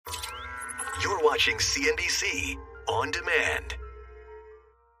You're watching CNBC On Demand.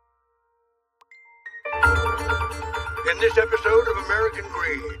 In this episode of American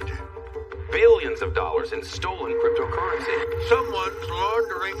Greed, billions of dollars in stolen cryptocurrency. Someone's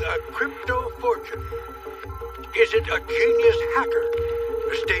laundering a crypto fortune. Is it a genius hacker?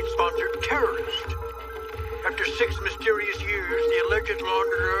 A state-sponsored terrorist? After 6 mysterious years, the alleged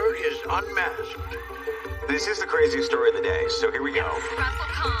launderer is unmasked. This is the craziest story of the day, so here we go. Russell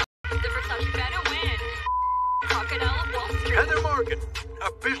Kahn, the recession better win. Crocodile of Wall Street. Heather Morgan,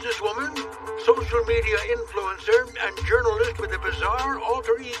 a businesswoman, social media influencer, and journalist with a bizarre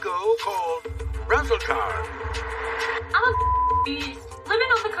alter ego called Razzlecar. I'm a beast, living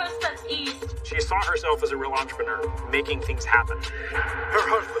on the coast that's east. She saw herself as a real entrepreneur, making things happen. Her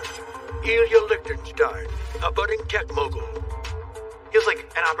husband, Ilya Lichtenstein, a budding tech mogul. Feels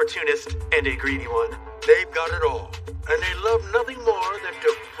like an opportunist and a greedy one. They've got it all, and they love nothing more than to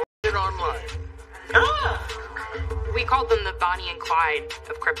f*** it online. We called them the Bonnie and Clyde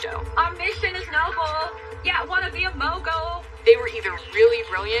of crypto. Our mission is noble. Yeah, want to be a mogul. They were either really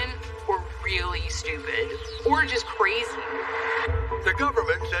brilliant or really stupid or just crazy. The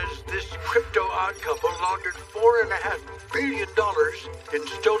government says this crypto odd couple laundered $4.5 billion in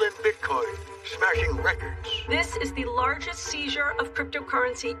stolen Bitcoin, smashing records. This is the largest seizure of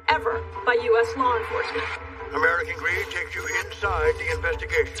cryptocurrency ever by U.S. law enforcement. American Greed takes you inside the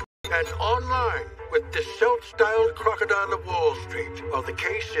investigation and online with the self-styled crocodile of Wall Street while the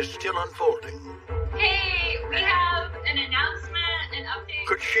case is still unfolding. Hey, we have an announcement, an update.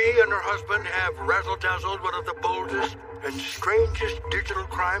 Could she and her husband have razzle-dazzled one of the boldest and strangest digital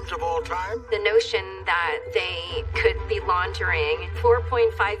crimes of all time? The notion that they could be laundering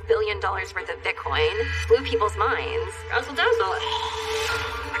 $4.5 billion worth of Bitcoin blew people's minds. Razzle dazzle.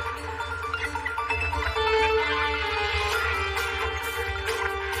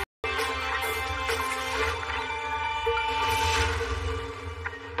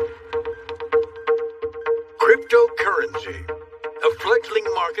 Cryptocurrency, a fledgling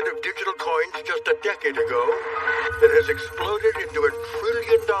market of digital coins just a decade ago that has exploded into a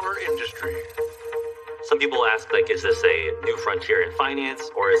trillion-dollar industry. Some people ask, is this a new frontier in finance,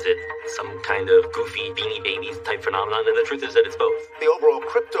 or is it some kind of goofy Beanie Babies type phenomenon? And the truth is that it's both. The overall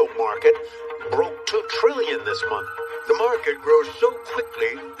crypto market broke $2 trillion this month. The market grows so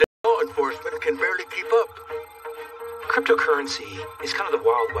quickly that law enforcement can barely keep up. Cryptocurrency is kind of the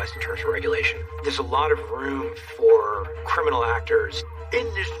Wild West in terms of regulation. There's a lot of room for criminal actors. In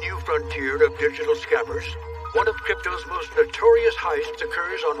this new frontier of digital scammers, one of crypto's most notorious heists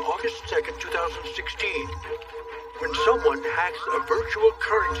occurs on August 2nd, 2016, when someone hacks a virtual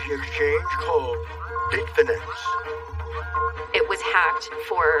currency exchange called Bitfinex. It was hacked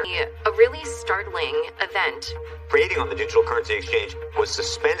for a really startling event. Trading on the digital currency exchange was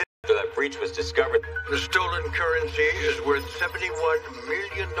suspended after that breach was discovered. The stolen currency is worth $71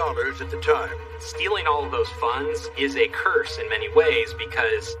 million at the time. Stealing all of those funds is a curse in many ways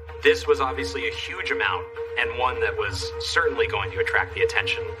because this was obviously a huge amount and one that was certainly going to attract the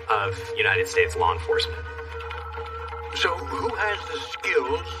attention of United States law enforcement. So who has the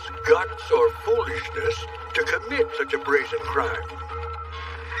skills, guts, or foolishness to commit such a brazen crime?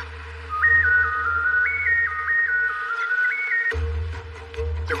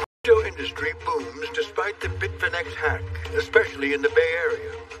 The crypto industry booms despite the Bitfinex hack, especially in the Bay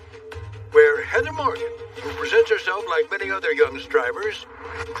Area, where Heather Morgan, who presents herself like many other young strivers,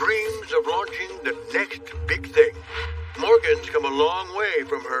 dreams of launching the next big thing. Morgan's come a long way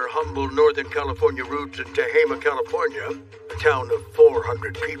from her humble Northern California roots in Tehama, California, a town of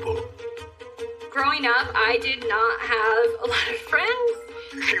 400 people. Growing up, I did not have a lot of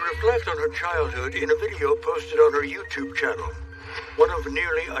friends. She reflects on her childhood in a video posted on her YouTube channel, one of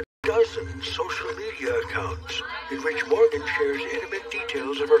nearly a dozen social media accounts in which Morgan shares intimate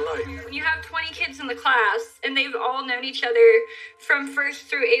details of her life. When you have 20 kids in the class and they've all known each other from 1st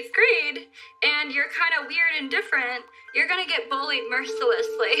through 8th grade and you're kind of weird and different, you're gonna get bullied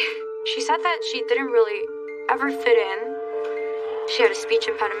mercilessly. She said that she didn't really ever fit in. She had a speech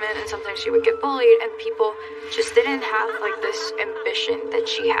impediment and sometimes she would get bullied and people just didn't have this ambition that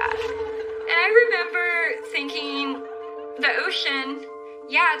she had. And I remember thinking, the ocean,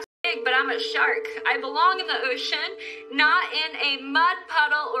 yeah, it's big, but I'm a shark. I belong in the ocean, not in a mud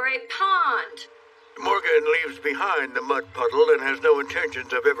puddle or a pond. Morgan leaves behind the mud puddle and has no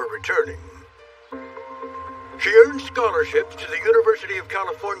intentions of ever returning. She earned scholarships to the University of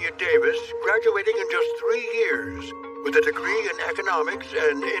California, Davis, graduating in just 3 years with a degree in economics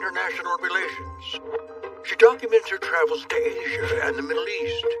and international relations. She documents her travels to Asia and the Middle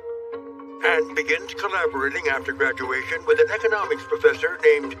East and begins collaborating after graduation with an economics professor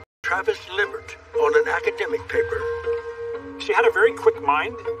named Travis Libbert on an academic paper. She had a very quick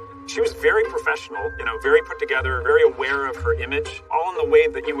mind. She was very professional, very put together, very aware of her image, all in the way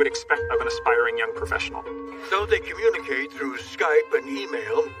that you would expect of an aspiring young professional. Though they communicate through Skype and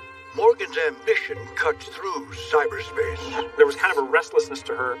email, Morgan's ambition cuts through cyberspace. There was kind of a restlessness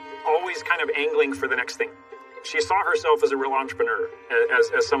to her, always kind of angling for the next thing. She saw herself as a real entrepreneur,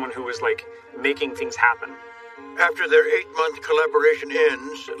 as someone who was making things happen. After their 8-month collaboration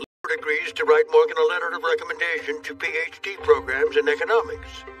ends, Libbert agrees to write Morgan a letter of recommendation to PhD programs in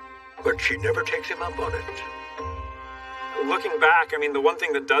economics. But she never takes him up on it. Looking back, the one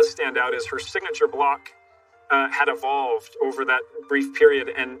thing that does stand out is her signature block had evolved over that brief period,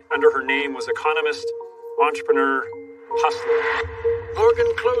 and under her name was economist, entrepreneur, hustler. Morgan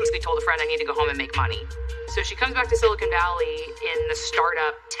closely told a friend, I need to go home and make money. So she comes back to Silicon Valley in the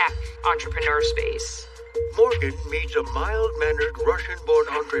startup tech entrepreneur space. Morgan meets a mild-mannered Russian-born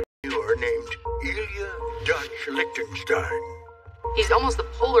entrepreneur named Ilya Dutch Lichtenstein. He's almost the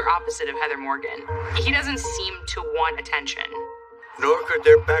polar opposite of Heather Morgan. He doesn't seem to want attention. Nor could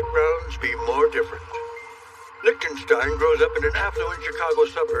their backgrounds be more different. Lichtenstein grows up in an affluent Chicago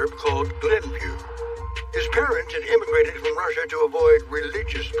suburb called Glenview. His parents had immigrated from Russia to avoid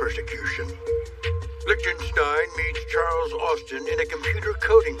religious persecution. Lichtenstein meets Charles Austin in a computer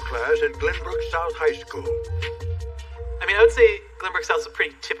coding class at Glenbrook South High School. I would say Glenbrook South is a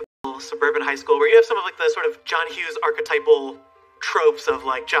pretty typical suburban high school where you have some of the sort of John Hughes archetypal tropes of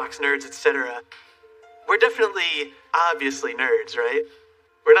jocks, nerds, etc. We're definitely, obviously nerds, right?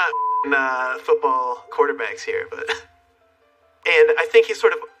 We're not football quarterbacks here, but... And I think he's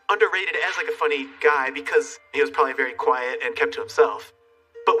sort of underrated as a funny guy because he was probably very quiet and kept to himself.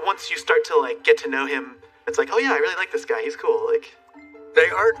 But once you start to get to know him, it's oh yeah, I really like this guy, he's cool. They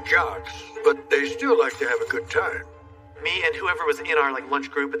aren't jocks, but they still like to have a good time. Me and whoever was in our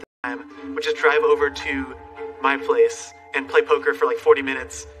lunch group at the time would just drive over to my place and play poker for 40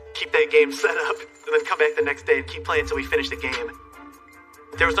 minutes, keep that game set up, and then come back the next day and keep playing until we finish the game.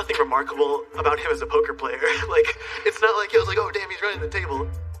 There was nothing remarkable about him as a poker player. It's not like it was oh damn, he's running the table.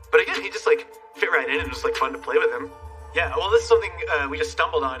 But again, he just fit right in and was fun to play with him. Yeah, well, this is something we just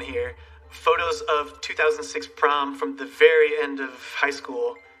stumbled on here. Photos of 2006 prom from the very end of high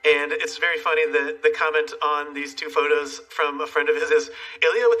school. And it's very funny that the comment on these two photos from a friend of his is,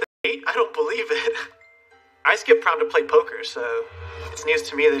 Ilya with a date? I don't believe it. I skipped prom to play poker, so it's news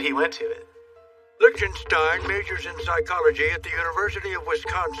to me that he went to it. Lichtenstein majors in psychology at the University of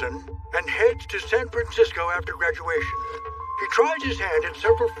Wisconsin and heads to San Francisco after graduation. He tries his hand at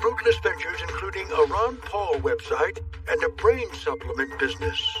several fruitless ventures, including a Ron Paul website and a brain supplement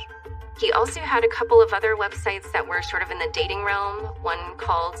business. He also had a couple of other websites that were sort of in the dating realm. One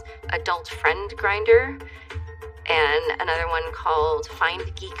called Adult Friend Grinder, and another one called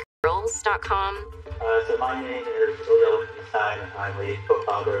FindGeekGirls.com. So my name is Ilya Lichtenstein. I'm the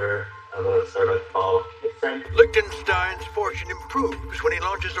co-founder of a startup called MixRank. Lichtenstein's fortune improves when he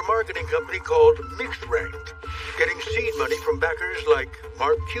launches a marketing company called MixRank, getting seed money from backers like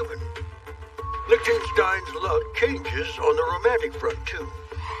Mark Cuban. Lichtenstein's luck changes on the romantic front, too.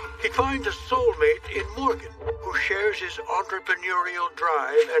 He finds a soulmate in Morgan, who shares his entrepreneurial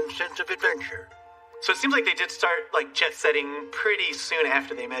drive and sense of adventure. So it seems like they did start jet-setting pretty soon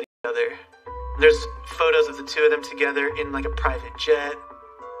after they met each other. There's photos of the two of them together in a private jet,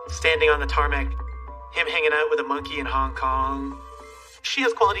 standing on the tarmac, him hanging out with a monkey in Hong Kong. She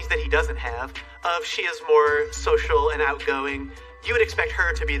has qualities that he doesn't have. She is more social and outgoing. You would expect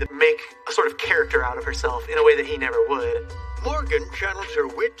her to make a sort of character out of herself in a way that he never would. Morgan channels her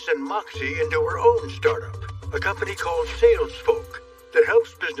wits and moxie into her own startup, a company called SalesFolk that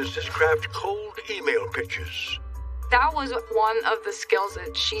helps businesses craft cold email pitches. That was one of the skills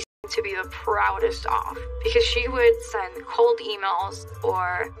that she seemed to be the proudest of, because she would send cold emails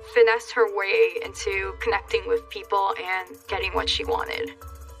or finesse her way into connecting with people and getting what she wanted.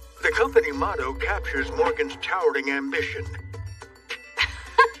 The company motto captures Morgan's towering ambition.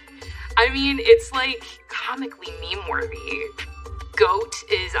 It's comically meme-worthy. GOAT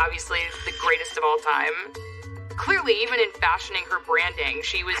is obviously the greatest of all time. Clearly, even in fashioning her branding,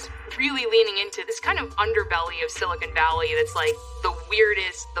 she was really leaning into this kind of underbelly of Silicon Valley that's the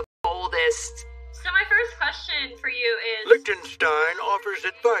weirdest, the boldest. So my first question for you is... Lichtenstein offers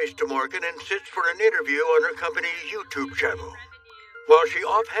advice to Morgan and sits for an interview on her company's YouTube channel, while she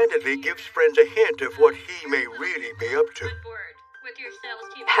offhandedly gives friends a hint of what he may really be up to.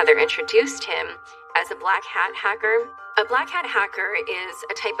 Heather introduced him as a black hat hacker. A black hat hacker is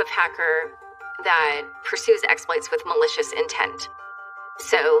a type of hacker that pursues exploits with malicious intent.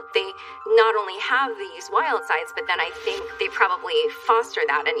 So they not only have these wild sides, but then I think they probably foster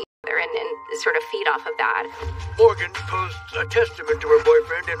that in each other. together and sort of feed off of that. Morgan posts a testament to her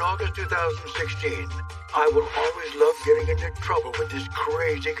boyfriend in August 2016. I will always love getting into trouble with this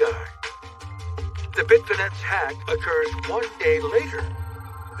crazy guy. The Bitfinex hack occurs 1 day later,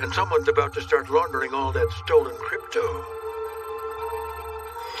 and someone's about to start laundering all that stolen crypto.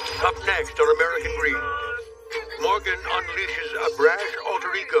 Up next on American Greed, Morgan unleashes a brash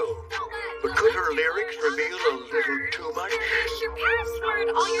alter ego. But could her lyrics reveal a little too much? Here's your password.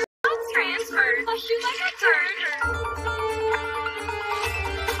 All your funds transferred. Flush you like a turd.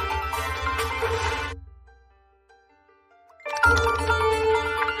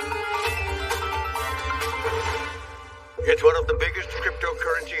 It's one of the biggest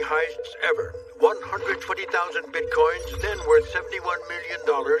cryptocurrency heists ever. 120,000 bitcoins, then worth $71 million,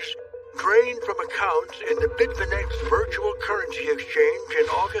 drained from accounts in the Bitfinex virtual currency exchange in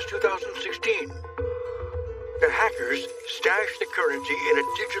August 2016. The hackers stashed the currency in a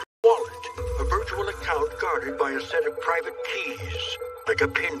digital wallet, a virtual account guarded by a set of private keys, like a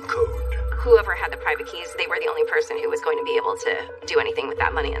PIN code. Whoever had the private keys, they were the only person who was going to be able to do anything with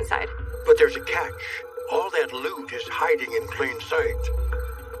that money inside. But there's a catch. All that loot is hiding in plain sight.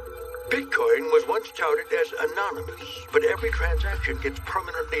 Bitcoin was once touted as anonymous, but every transaction gets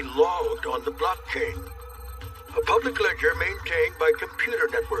permanently logged on the blockchain. A public ledger maintained by computer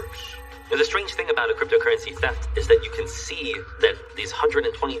networks. Now, the strange thing about a cryptocurrency theft is that you can see that these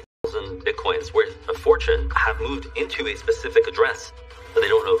 120,000 bitcoins worth a fortune have moved into a specific address, but they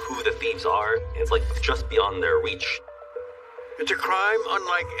don't know who the thieves are. It's like just beyond their reach. It's a crime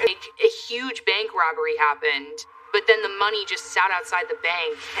unlike a huge bank robbery happened, but then the money just sat outside the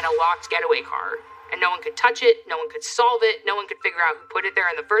bank in a locked getaway car. And no one could touch it, no one could solve it, no one could figure out who put it there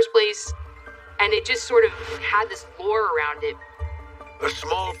in the first place. And it just sort of had this lore around it. A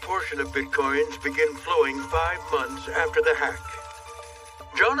small portion of bitcoins begin flowing 5 months after the hack.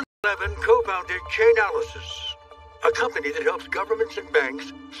 Jonathan Levin co-founded Chainalysis, a company that helps governments and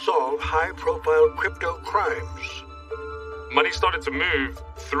banks solve high-profile crypto crimes. Money started to move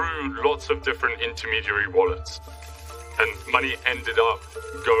through lots of different intermediary wallets, and money ended up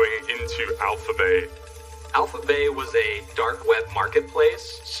going into Alphabay. Alphabay was a dark web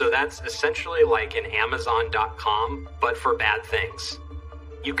marketplace, so that's essentially like an Amazon.com, but for bad things.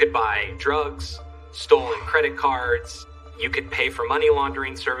 You could buy drugs, stolen credit cards, you could pay for money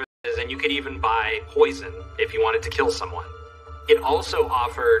laundering services, and you could even buy poison if you wanted to kill someone. It also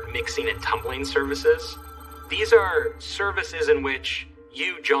offered mixing and tumbling services. These are services in which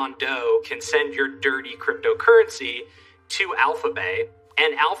you, John Doe, can send your dirty cryptocurrency to Alphabay,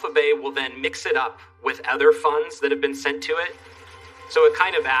 and Alphabay will then mix it up with other funds that have been sent to it. So it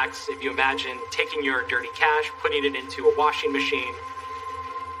kind of acts, if you imagine, taking your dirty cash, putting it into a washing machine.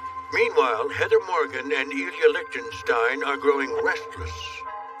 Meanwhile, Heather Morgan and Ilya Lichtenstein are growing restless.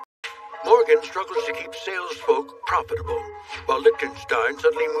 Morgan struggles to keep salesfolk profitable, while Lichtenstein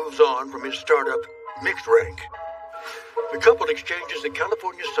suddenly moves on from his startup Mixed Rank. The couple exchanges the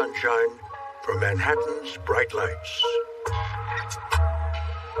California sunshine for Manhattan's bright lights.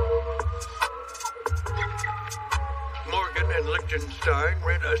 Morgan and Lichtenstein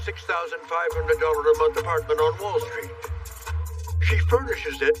rent a $6,500 a month apartment on Wall Street. She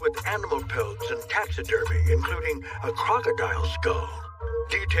furnishes it with animal pelts and taxidermy, including a crocodile skull,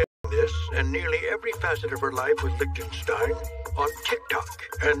 detailing this and nearly every facet of her life with Lichtenstein on TikTok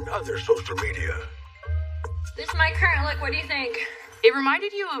and other social media. This is my current look. What do you think? It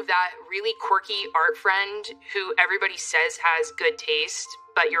reminded you of that really quirky art friend who everybody says has good taste,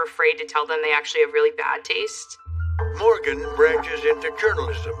 but you're afraid to tell them they actually have really bad taste. Morgan branches into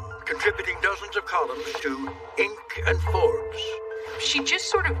journalism, contributing dozens of columns to Inc. and Forbes. She just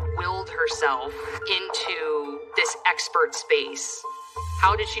sort of willed herself into this expert space.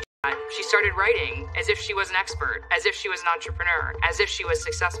 How did she do that? She started writing as if she was an expert, as if she was an entrepreneur, as if she was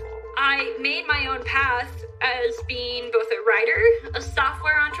successful. I made my own path as being both a writer, a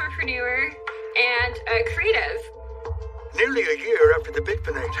software entrepreneur, and a creative. Nearly a year after the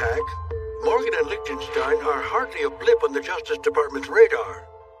Bitfinex hack, Morgan and Lichtenstein are hardly a blip on the Justice Department's radar.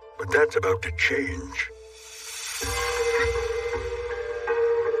 But that's about to change.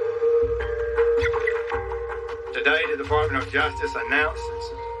 Today, the Department of Justice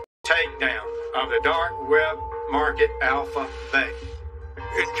announces takedown of the dark web market Alphabay.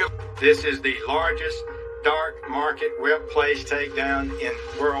 This is the largest dark market web place takedown in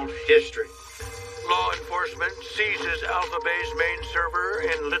world history. Law enforcement seizes Alphabay's main server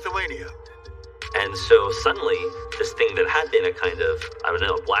in Lithuania. And so suddenly, this thing that had been a kind of,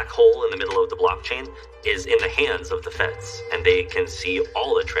 a black hole in the middle of the blockchain is in the hands of the feds, and they can see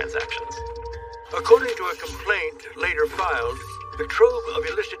all the transactions. According to a complaint later filed, the trove of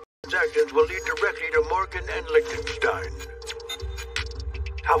illicit transactions will lead directly to Morgan and Liechtenstein.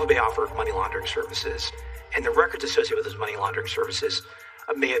 Alpha Bay offered money laundering services, and the records associated with those money laundering services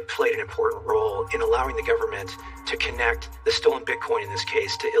may have played an important role in allowing the government to connect the stolen Bitcoin, in this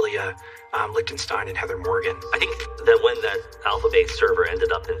case, to Ilya Liechtenstein and Heather Morgan. I think that when that Alpha Bay server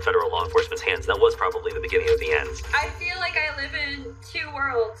ended up in federal law enforcement's hands, that was probably the beginning of the end. I feel like I live in two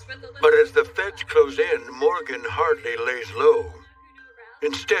worlds. But as the feds close in, Morgan hardly lays low.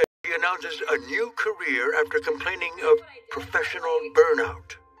 Instead, he announces a new career after complaining of professional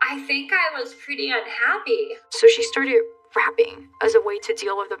burnout. I think I was pretty unhappy. So she started rapping as a way to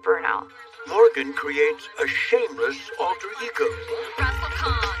deal with the burnout. Morgan creates a shameless alter ego. Russell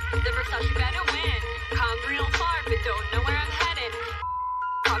Khan, the Versace better win. Come real far, but don't know where I'm headed.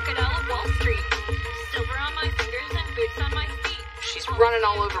 Crocodile of Wall Street. Silver on my fingers and boots on my feet. She's running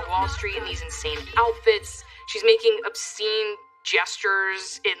all over Wall Street in these insane outfits. She's making obscene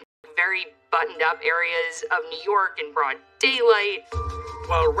gestures in very buttoned up areas of New York in broad daylight.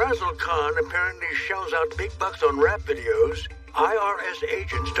 While Razzle Khan apparently shells out big bucks on rap videos, IRS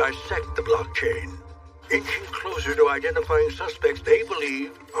agents dissect the blockchain, inching closer to identifying suspects they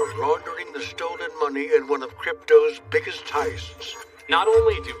believe are laundering the stolen money in one of crypto's biggest heists. Not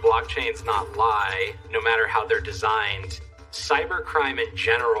only do blockchains not lie, no matter how they're designed, cybercrime in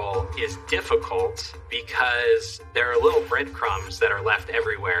general is difficult because there are little breadcrumbs that are left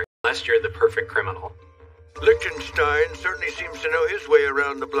everywhere, unless you're the perfect criminal. Liechtenstein certainly seems to know his way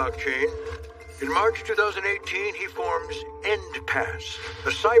around the blockchain. In March 2018, he forms EndPass, a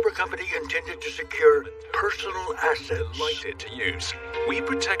cyber company intended to secure personal assets. Delighted to use. We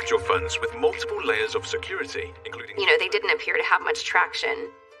protect your funds with multiple layers of security, including... They didn't appear to have much traction.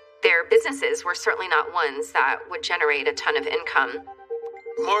 Their businesses were certainly not ones that would generate a ton of income.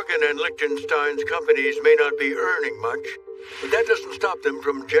 Morgan and Liechtenstein's companies may not be earning much, but that doesn't stop them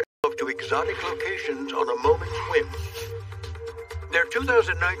from jetting off to exotic locations on a moment's whim. Their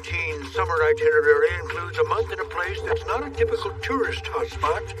 2019 summer itinerary includes a month in a place that's not a typical tourist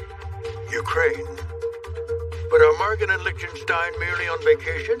hotspot, Ukraine. But are Morgan and Liechtenstein merely on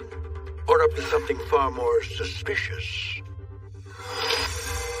vacation, or up to something far more suspicious?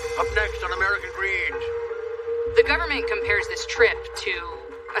 Up next on American Greed. The government compares this trip to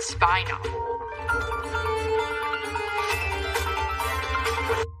a spy novel.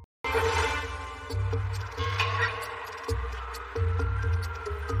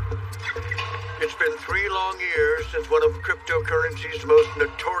 It's been 3 long years since one of cryptocurrency's most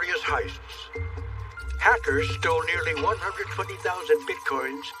notorious heists. Hackers stole nearly 120,000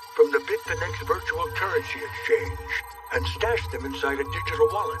 bitcoins from the Bitfinex virtual currency exchange and stashed them inside a digital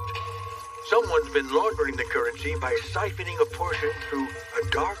wallet. Someone's been laundering the currency by siphoning a portion through a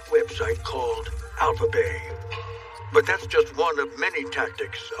dark website called Alpha Bay. But that's just one of many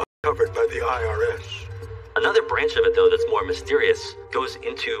tactics uncovered by the IRS. Another branch of it, though, that's more mysterious goes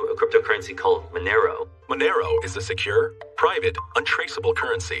into a cryptocurrency called Monero. Monero is a secure, private, untraceable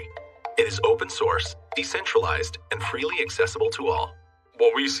currency. It is open source, decentralized, and freely accessible to all.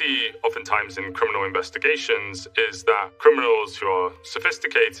 What we see oftentimes in criminal investigations is that criminals who are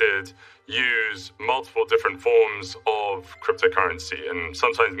sophisticated use multiple different forms of cryptocurrency and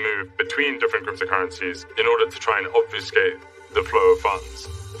sometimes move between different cryptocurrencies in order to try and obfuscate the flow of funds.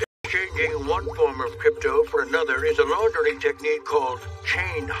 Exchanging one form of crypto for another is a laundering technique called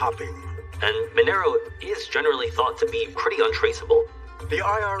chain hopping. And Monero is generally thought to be pretty untraceable. The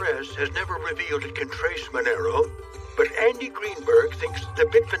IRS has never revealed it can trace Monero, but Andy Greenberg thinks the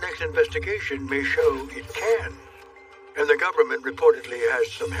Bitfinex investigation may show it can. And the government reportedly has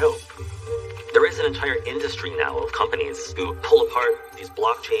some help. There is an entire industry now of companies who pull apart these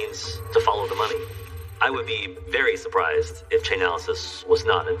blockchains to follow the money. I would be very surprised if Chainalysis was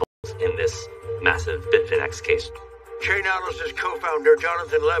not involved in this massive Bitfinex case. Chainalysis co-founder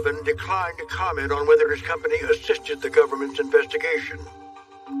Jonathan Levin declined to comment on whether his company assisted the government's investigation.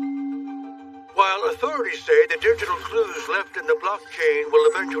 While authorities say the digital clues left in the blockchain will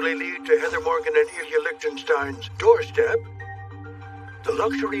eventually lead to Heather Morgan and Ilya Liechtenstein's doorstep, the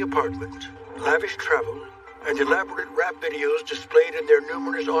luxury apartment, lavish travel, and elaborate rap videos displayed in their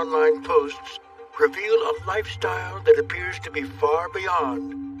numerous online posts reveal a lifestyle that appears to be far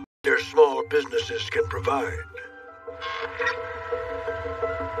beyond their small businesses can provide.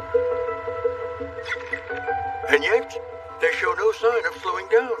 And yet, they show no sign of slowing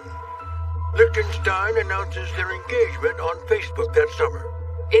down. Liechtenstein announces their engagement on Facebook that summer.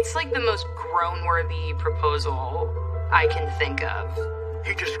 It's like the most groan-worthy proposal I can think of.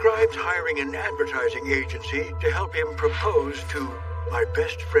 He describes hiring an advertising agency to help him propose to my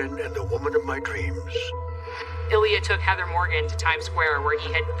best friend and the woman of my dreams. Ilya took Heather Morgan to Times Square, where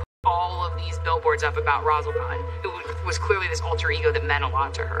he had all of these billboards up about Razzlecon. It was clearly this alter ego that meant a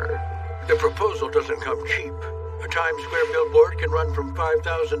lot to her. The proposal doesn't come cheap. A Times Square billboard can run from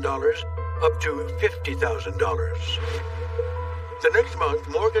 $5,000 up to $50,000. The next month,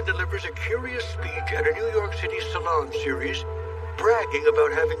 Morgan delivers a curious speech at a New York City salon series, bragging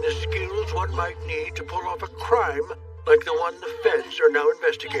about having the skills one might need to pull off a crime like the one the feds are now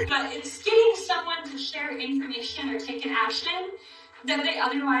investigating. But it's getting someone to share information or take an action that they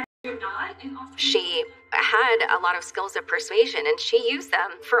otherwise would not. She had a lot of skills of persuasion, and she used them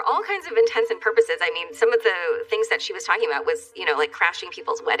for all kinds of intents and purposes. I mean, some of the things that she was talking about was, like crashing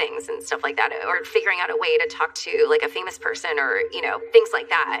people's weddings and stuff like that, or figuring out a way to talk to, like, a famous person, or, things like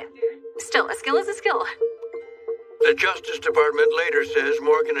that. Still, a skill is a skill. The Justice Department later says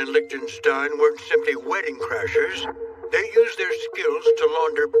Morgan and Lichtenstein weren't simply wedding crashers. They used their skills to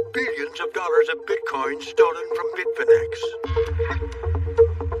launder billions of dollars of Bitcoin stolen from Bitfinex.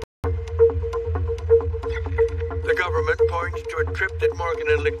 The government points to a trip that Morgan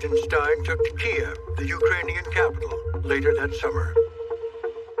and Lichtenstein took to Kiev, the Ukrainian capital, later that summer.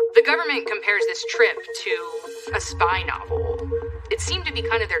 The government compares this trip to a spy novel. It seemed to be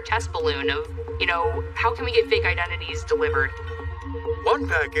kind of their test balloon of, how can we get fake identities delivered? One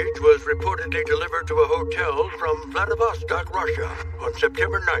package was reportedly delivered to a hotel from Vladivostok, Russia, on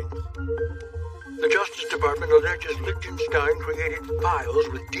September 9th. The Justice Department alleges Lichtenstein created files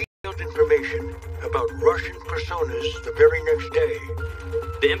with detailed information about Russian personas the very next day.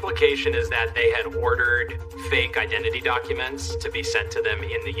 The implication is that they had ordered fake identity documents to be sent to them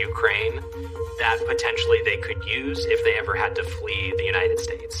in the Ukraine that potentially they could use if they ever had to flee the United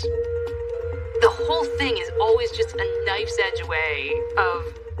States. The whole thing is always just a knife's edge away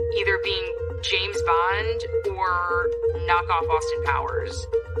of either being James Bond or knockoff Austin Powers.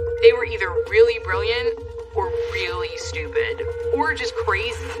 They were either really brilliant or really stupid or just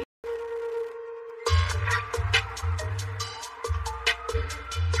crazy.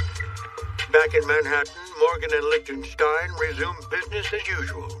 Back in Manhattan, Morgan and Lichtenstein resume business as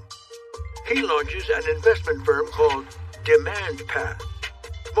usual. He launches an investment firm called Demand Path.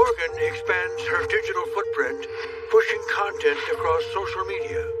 Morgan expands her digital footprint, pushing content across social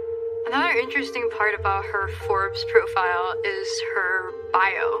media. Another interesting part about her Forbes profile is her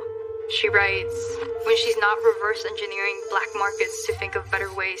bio. She writes, when she's not reverse engineering black markets to think of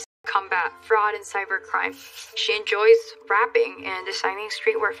better ways to combat fraud and cybercrime, she enjoys rapping and designing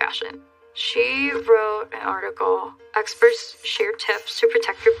streetwear fashion. She wrote an article, Experts Share Tips to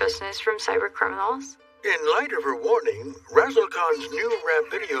Protect Your Business from Cybercriminals. In light of her warning, Razzlecon's new rap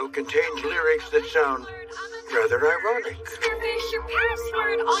video contains lyrics that sound rather ironic. Your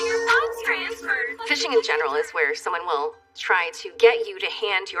password, all your funds transferred. Phishing in general is where someone will try to get you to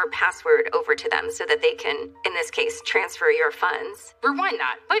hand your password over to them so that they can, in this case, transfer your funds. Rewind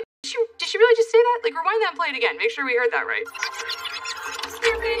that. But did she really just say that? Rewind that and play it again. Make sure we heard that right.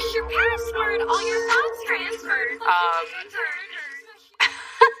 Your password, all your funds transferred.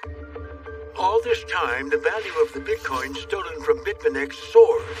 All this time, the value of the Bitcoin stolen from Bitfinex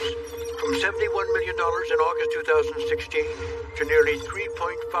soars from $71 million in August 2016 to nearly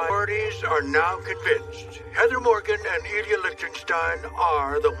 3.5. Parties are now convinced Heather Morgan and Ilya Lichtenstein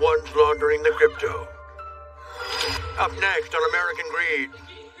are the ones laundering the crypto. Up next on American Greed,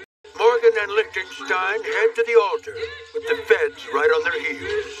 Morgan and Lichtenstein head to the altar with the feds right on their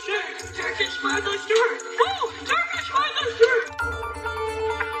heels. Turkish Martha Stewart. Oh, Turkish Martha Stewart.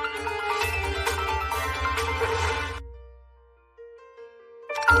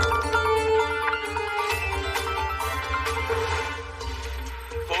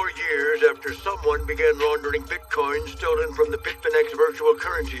 4 years after someone began laundering Bitcoin stolen from the Bitfinex virtual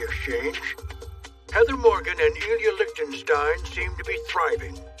currency exchange, Heather Morgan and Ilya Lichtenstein seem to be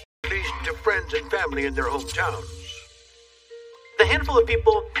thriving, at least to friends and family in their hometowns. The handful of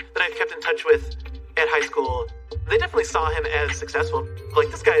people that I've kept in touch with at high school, they definitely saw him as successful.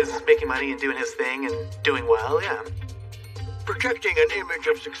 This guy is making money and doing his thing and doing well, yeah. Projecting an image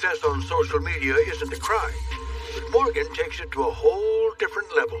of success on social media isn't a crime, but Morgan takes it to a whole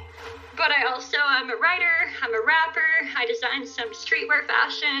different level. But I also am a writer, I'm a rapper, I designed some streetwear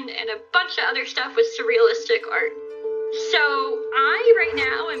fashion, and a bunch of other stuff with surrealistic art. So I, right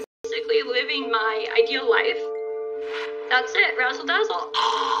now, am basically living my ideal life. That's it, razzle dazzle.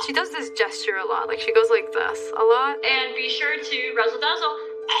 She does this gesture a lot, she goes like this a lot. And be sure to razzle dazzle.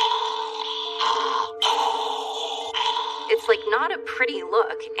 It's not a pretty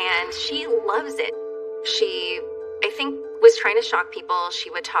look, and she loves it. She, I think, was trying to shock people. She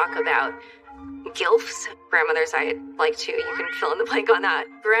would talk about gilfs, grandmothers I'd like to. You can fill in the blank on that.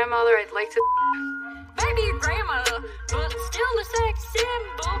 Grandmother I'd like to. Baby grandma, but still a sex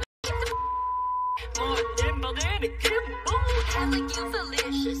symbol. wanna get more. Telling you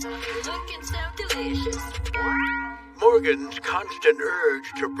delicious, you look and sound delicious. Morgan's constant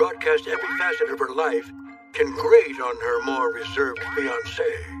urge to broadcast every facet of her life can grate on her more reserved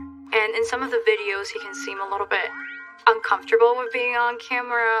fiancé. And in some of the videos, he can seem a little bit uncomfortable with being on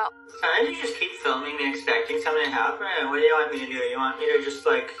camera. Sometimes you just keep filming me expecting something to happen. What do you want me to do? You want me to just,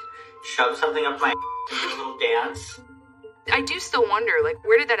 like, shove something up my and do a little dance? I do still wonder, like,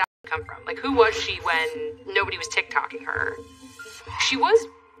 where did that come from? Like, who was she when nobody was TikToking her? She was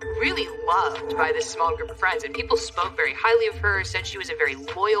really loved by this small group of friends, and people spoke very highly of her, said she was a very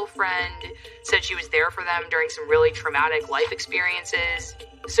loyal friend, said she was there for them during some really traumatic life experiences.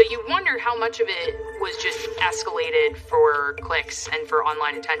 So you wonder how much of it was just escalated for clicks and for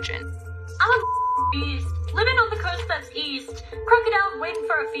online attention. I'm a beast, living on the coast that's east, crocodile waiting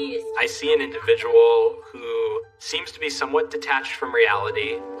for a feast. I see an individual who seems to be somewhat detached from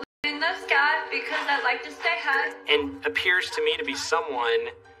reality. In the sky because I like to stay high. And appears to me to be someone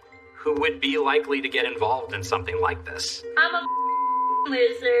who would be likely to get involved in something like this. I'm a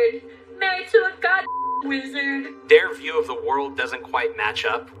lizard, married to a god wizard. Their view of the world doesn't quite match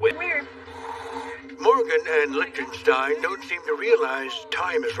up with... Weird. Morgan and Lichtenstein don't seem to realize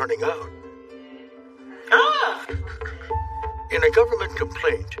time is running out. In a government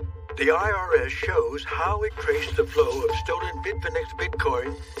complaint, the IRS shows how it traced the flow of stolen Bitfinex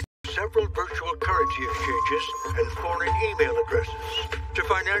Bitcoin to several virtual currency exchanges and foreign email addresses, to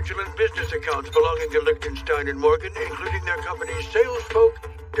financial and business accounts belonging to Lichtenstein and Morgan, including their company's SalesFolk,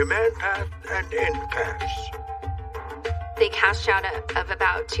 DemandPath, and EndPass. They cashed out of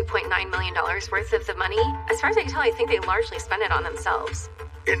about $2.9 million worth of the money. As far as I can tell, I think they largely spent it on themselves.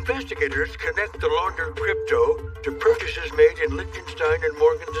 Investigators connect the laundered crypto to purchases made in Lichtenstein and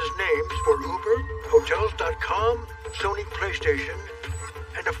Morgan's names for Uber, Hotels.com, Sony PlayStation,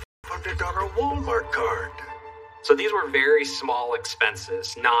 and a $500 Walmart card. So these were very small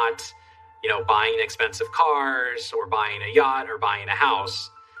expenses, not, buying expensive cars or buying a yacht or buying a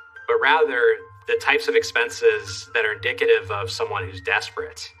house, but rather the types of expenses that are indicative of someone who's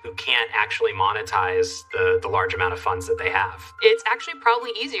desperate, who can't actually monetize the large amount of funds that they have. It's actually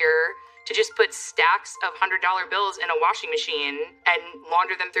probably easier to just put stacks of $100 bills in a washing machine and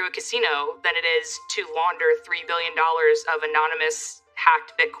launder them through a casino than it is to launder $3 billion of anonymous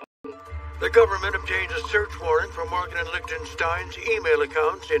hacked Bitcoin. The government obtained a search warrant for Morgan and Lichtenstein's email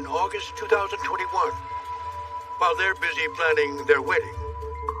accounts in August 2021, while they're busy planning their wedding.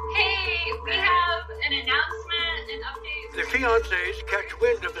 Hey, we have an announcement, an update. The fiancés catch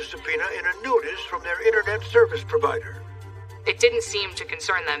wind of the subpoena in a notice from their internet service provider. It didn't seem to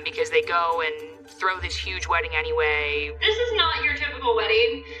concern them because they go and throw this huge wedding anyway. This is not your typical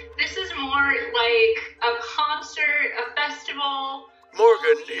wedding. This is more like a concert, a festival.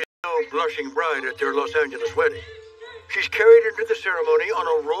 Morgan is no blushing bride at their Los Angeles wedding. She's carried into the ceremony on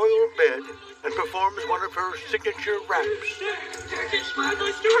a royal bed and performs one of her signature raps.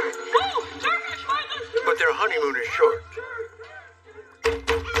 But their honeymoon is short.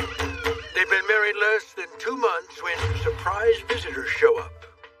 They've been married less than 2 months when surprise visitors show up.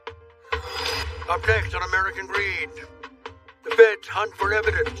 Up next on American Greed, the feds hunt for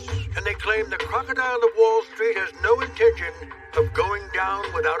evidence, and they claim the crocodile of Wall Street has no intention of going down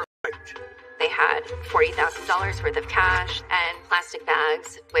without a fight. They had $40,000 worth of cash and plastic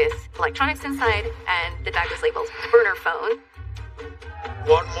bags with electronics inside, and the bag was labeled burner phone.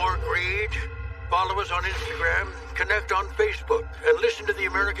 Want more greed? Follow us on Instagram, connect on Facebook, and listen to the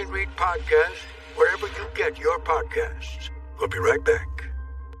American Greed podcast wherever you get your podcasts. We'll be right back.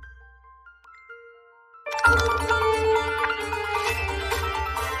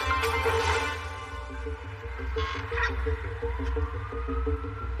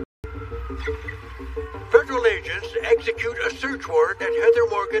 Federal agents execute a search warrant at Heather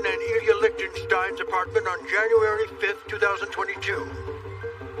Morgan and Ilya Lichtenstein's apartment on January 5th, 2022.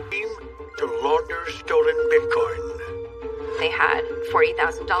 Aim to launder stolen Bitcoin. They had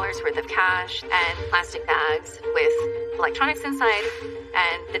 $40,000 worth of cash and plastic bags with electronics inside,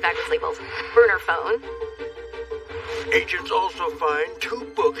 and the bag was labeled burner phone. Agents also find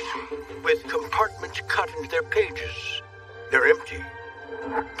 2 books with compartments cut into their pages. They're empty.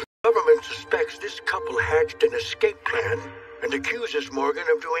 The government suspects this couple hatched an escape plan and accuses Morgan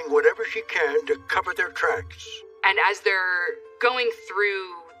of doing whatever she can to cover their tracks. And as they're going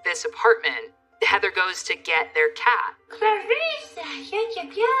through this apartment, Heather goes to get their cat. Clarissa,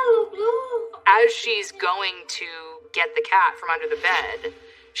 you're yellow blue. As she's going to get the cat from under the bed,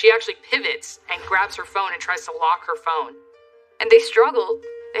 she actually pivots and grabs her phone and tries to lock her phone. And they struggled.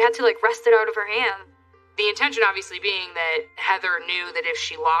 They had to wrest it out of her hand. The intention obviously being that Heather knew that if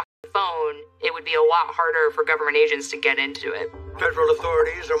she locked the phone, it would be a lot harder for government agents to get into it. Federal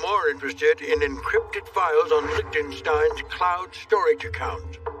authorities are more interested in encrypted files on Liechtenstein's cloud storage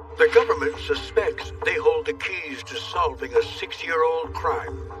account. The government suspects they hold the keys to solving a 6-year-old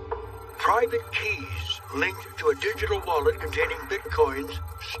crime. Private keys linked to a digital wallet containing bitcoins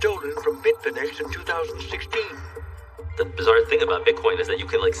stolen from Bitfinex in 2016. The bizarre thing about Bitcoin is that you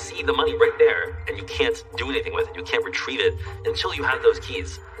can see the money right there, and you can't do anything with it. You can't retrieve it until you have those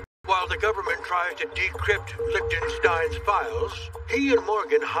keys. While the government tries to decrypt Liechtenstein's files, he and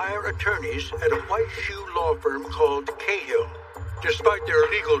Morgan hire attorneys at a white shoe law firm called Cahill. Despite their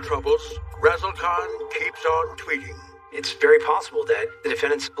legal troubles, Razzle Khan keeps on tweeting. It's very possible that the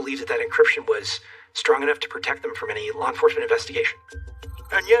defendants believed that encryption was strong enough to protect them from any law enforcement investigation.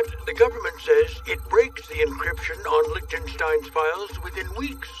 And yet, the government says it breaks the encryption on Liechtenstein's files within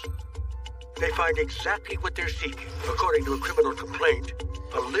weeks. They find exactly what they're seeking, according to a criminal complaint,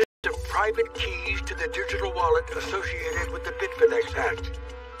 a list of private keys to the digital wallet associated with the Bitfinex hack.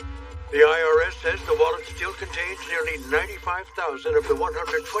 The IRS says the wallet still contains nearly 95,000 of the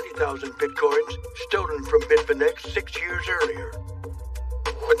 120,000 bitcoins stolen from Bitfinex 6 years earlier.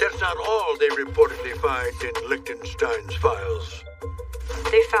 But that's not all they reportedly find in Liechtenstein's files.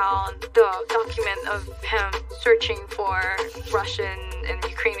 They found the document of him searching for Russian and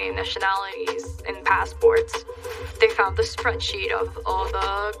Ukrainian nationalities in passports. They found the spreadsheet of all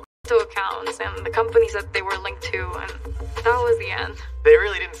the crypto accounts and the companies that they were linked to, and that was the end. They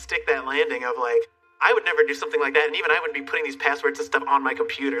really didn't stick that landing of I would never do something like that, and even I would be putting these passwords and stuff on my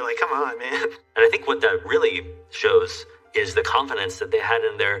computer. Come on, man. And I think what that really shows is the confidence that they had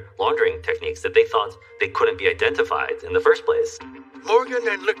in their laundering techniques, that they thought they couldn't be identified in the first place. Morgan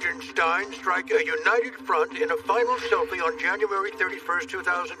and Liechtenstein strike a united front in a final selfie on January 31st,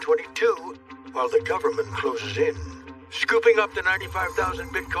 2022, while the government closes in. Scooping up the 95,000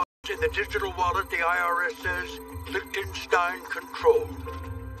 bitcoins in the digital wallet the IRS says Liechtenstein controlled.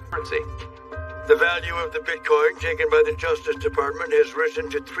 The value of the bitcoin taken by the Justice Department has risen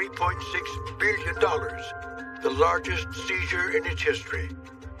to $3.6 billion, the largest seizure in its history.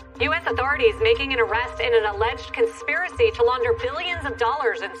 U.S. authorities making an arrest in an alleged conspiracy to launder billions of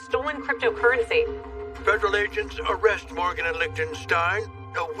dollars in stolen cryptocurrency. Federal agents arrest Morgan and Liechtenstein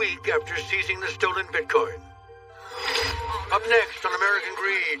a week after seizing the stolen bitcoin. Up next on American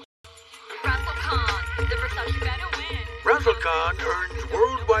Greed. Razzle Khan, the Versace better win. Razzle Khan earns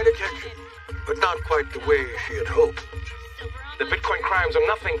worldwide attention, but not quite the way she had hoped. The Bitcoin crimes are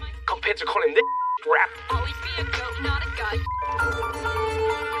nothing compared to calling this rap. Always be a goat, not a gut.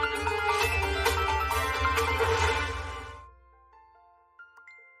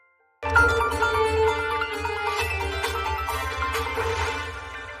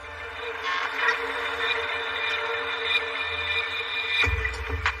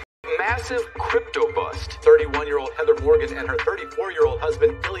 Massive crypto bust. 31-year-old Heather Morgan and her 34-year-old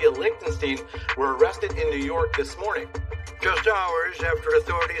husband Ilya Lichtenstein were arrested in New York this morning. Just hours after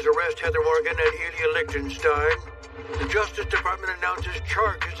authorities arrest Heather Morgan and Ilya Lichtenstein, the Justice Department announces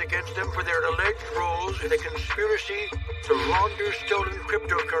charges against them for their alleged roles in a conspiracy to launder stolen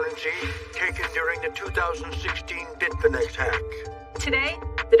cryptocurrency taken during the 2016 Bitfinex hack. Today,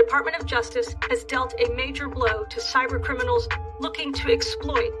 the Department of Justice has dealt a major blow to cybercriminals looking to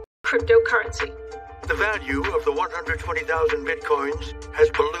exploit cryptocurrency. The value of the 120,000 bitcoins has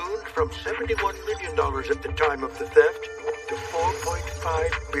ballooned from $71 million at the time of the theft to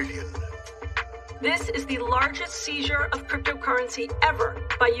 $4.5 billion. This is the largest seizure of cryptocurrency ever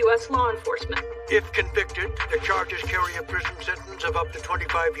by U.S. law enforcement. If convicted, the charges carry a prison sentence of up to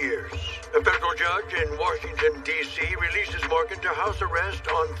 25 years. A federal judge in Washington, D.C. releases Morgan to house arrest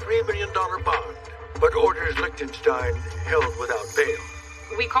on $3 million bond, but orders Liechtenstein held without bail.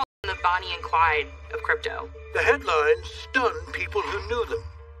 We call them the Bonnie and Clyde of crypto. The headlines stunned people who knew them.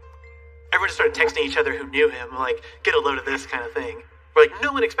 Everyone just started texting each other who knew him, get a load of this kind of thing.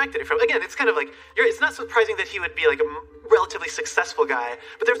 No one expected it from. Again, it's kind of it's not surprising that he would be a relatively successful guy,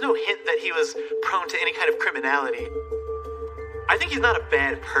 but there's no hint that he was prone to any kind of criminality. I think he's not a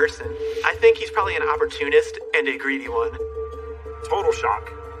bad person. I think he's probably an opportunist and a greedy one. Total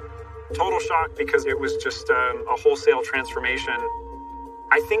shock. Total shock because it was just a wholesale transformation.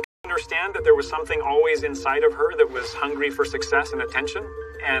 I think I understand that there was something always inside of her that was hungry for success and attention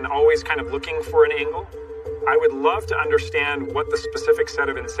and always kind of looking for an angle. I would love to understand what the specific set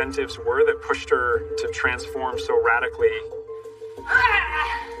of incentives were that pushed her to transform so radically.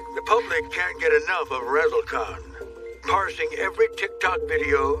 The public can't get enough of Razzle Khan, parsing every TikTok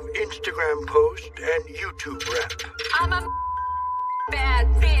video, Instagram post, and YouTube rap. I'm a bad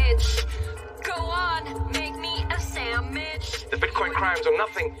bitch. Go on, make me a sandwich. The Bitcoin crimes are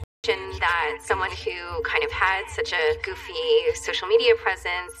nothing that someone who kind of had such a goofy social media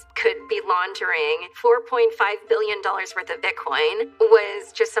presence could be laundering $4.5 billion worth of Bitcoin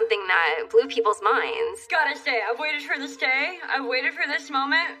was just something that blew people's minds. Gotta say, I've waited for this day. I've waited for this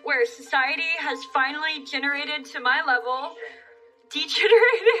moment where society has finally generated to my level,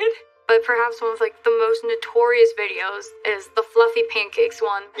 degenerated. But perhaps one of the most notorious videos is the fluffy pancakes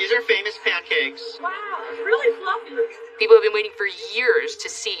one. These are famous pancakes. Wow, really fluffy. People have been waiting for years to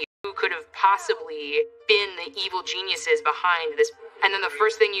see who could have possibly been the evil geniuses behind this. And then the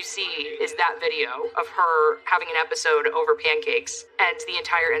first thing you see is that video of her having an episode over pancakes, and the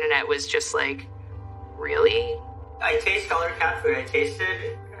entire internet was just like, really? I taste colored cat food. I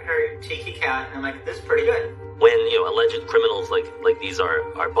tasted her tiki cat, and I'm like, this is pretty good. When, alleged criminals like these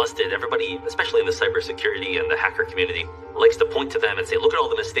are busted, everybody, especially in the cybersecurity and the hacker community, likes to point to them and say, look at all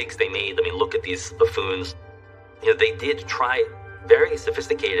the mistakes they made. I mean, look at these buffoons. They did try very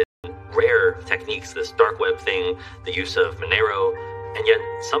sophisticated, rare techniques, this dark web thing, the use of Monero, and yet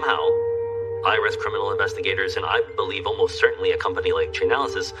somehow IRS criminal investigators, and I believe almost certainly a company like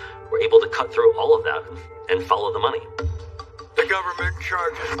Chainalysis, were able to cut through all of that and follow the money. The government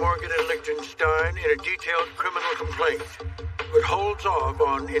charges Morgan and Lichtenstein in a detailed criminal complaint, but holds off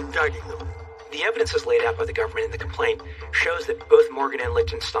on indicting them. The evidence as laid out by the government in the complaint shows that both Morgan and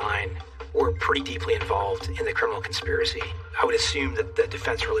Lichtenstein were pretty deeply involved in the criminal conspiracy. I would assume that the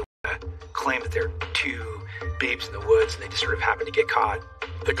defense really claim that they're two babes in the woods and they just sort of happened to get caught.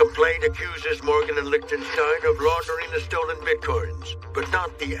 The complaint accuses Morgan and Lichtenstein of laundering the stolen bitcoins, but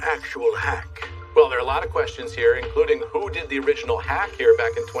not the actual hack. Well, there are a lot of questions here, including who did the original hack here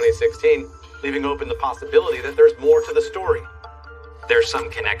back in 2016, leaving open the possibility that there's more to the story. There's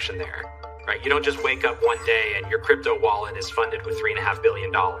some connection there, right? You don't just wake up one day and your crypto wallet is funded with $3.5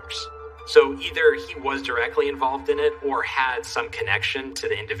 billion. So either he was directly involved in it or had some connection to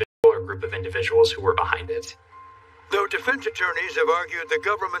the individual or group of individuals who were behind it. Though defense attorneys have argued the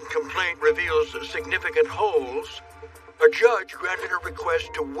government complaint reveals significant holes, a judge granted a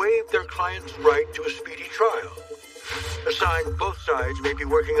request to waive their client's right to a speedy trial. A sign both sides may be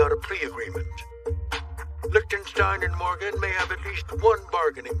working out a plea agreement. Lichtenstein and Morgan may have at least one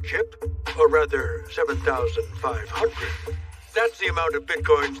bargaining chip, or rather 7,500. That's the amount of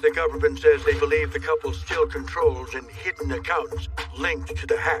bitcoins the government says they believe the couple still controls in hidden accounts linked to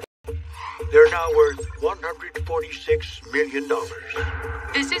the hack. They're now worth $146 million.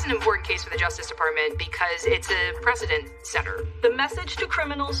 This is an important case for the Justice Department because it's a precedent setter. The message to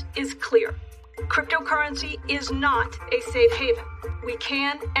criminals is clear. Cryptocurrency is not a safe haven. We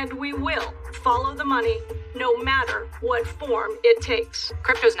can and we will follow the money no matter what form it takes.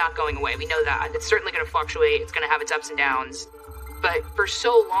 Crypto's not going away. We know that. It's certainly going to fluctuate. It's going to have its ups and downs. But for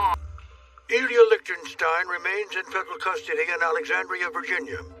so long... Ilya Lichtenstein remains in federal custody in Alexandria,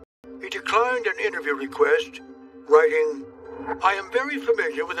 Virginia. He declined an interview request, writing, "I am very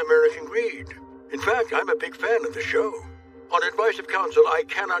familiar with American Greed. In fact, I'm a big fan of the show. On advice of counsel, I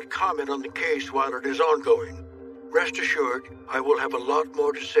cannot comment on the case while it is ongoing. Rest assured, I will have a lot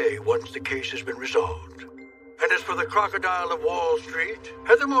more to say once the case has been resolved." And as for the Crocodile of Wall Street,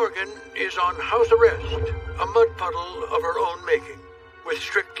 Heather Morgan is on house arrest, a mud puddle of her own making, with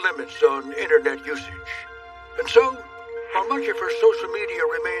strict limits on internet usage. And so, while much of her social media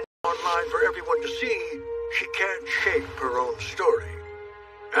remains online for everyone to see, she can't shape her own story.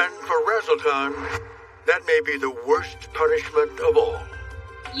 And for Razzlecon, that may be the worst punishment of all.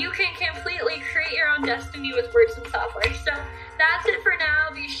 You can completely create your own destiny with words and software. So that's it for now.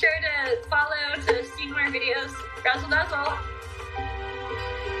 Be sure to follow to see more videos. Razzle dazzle.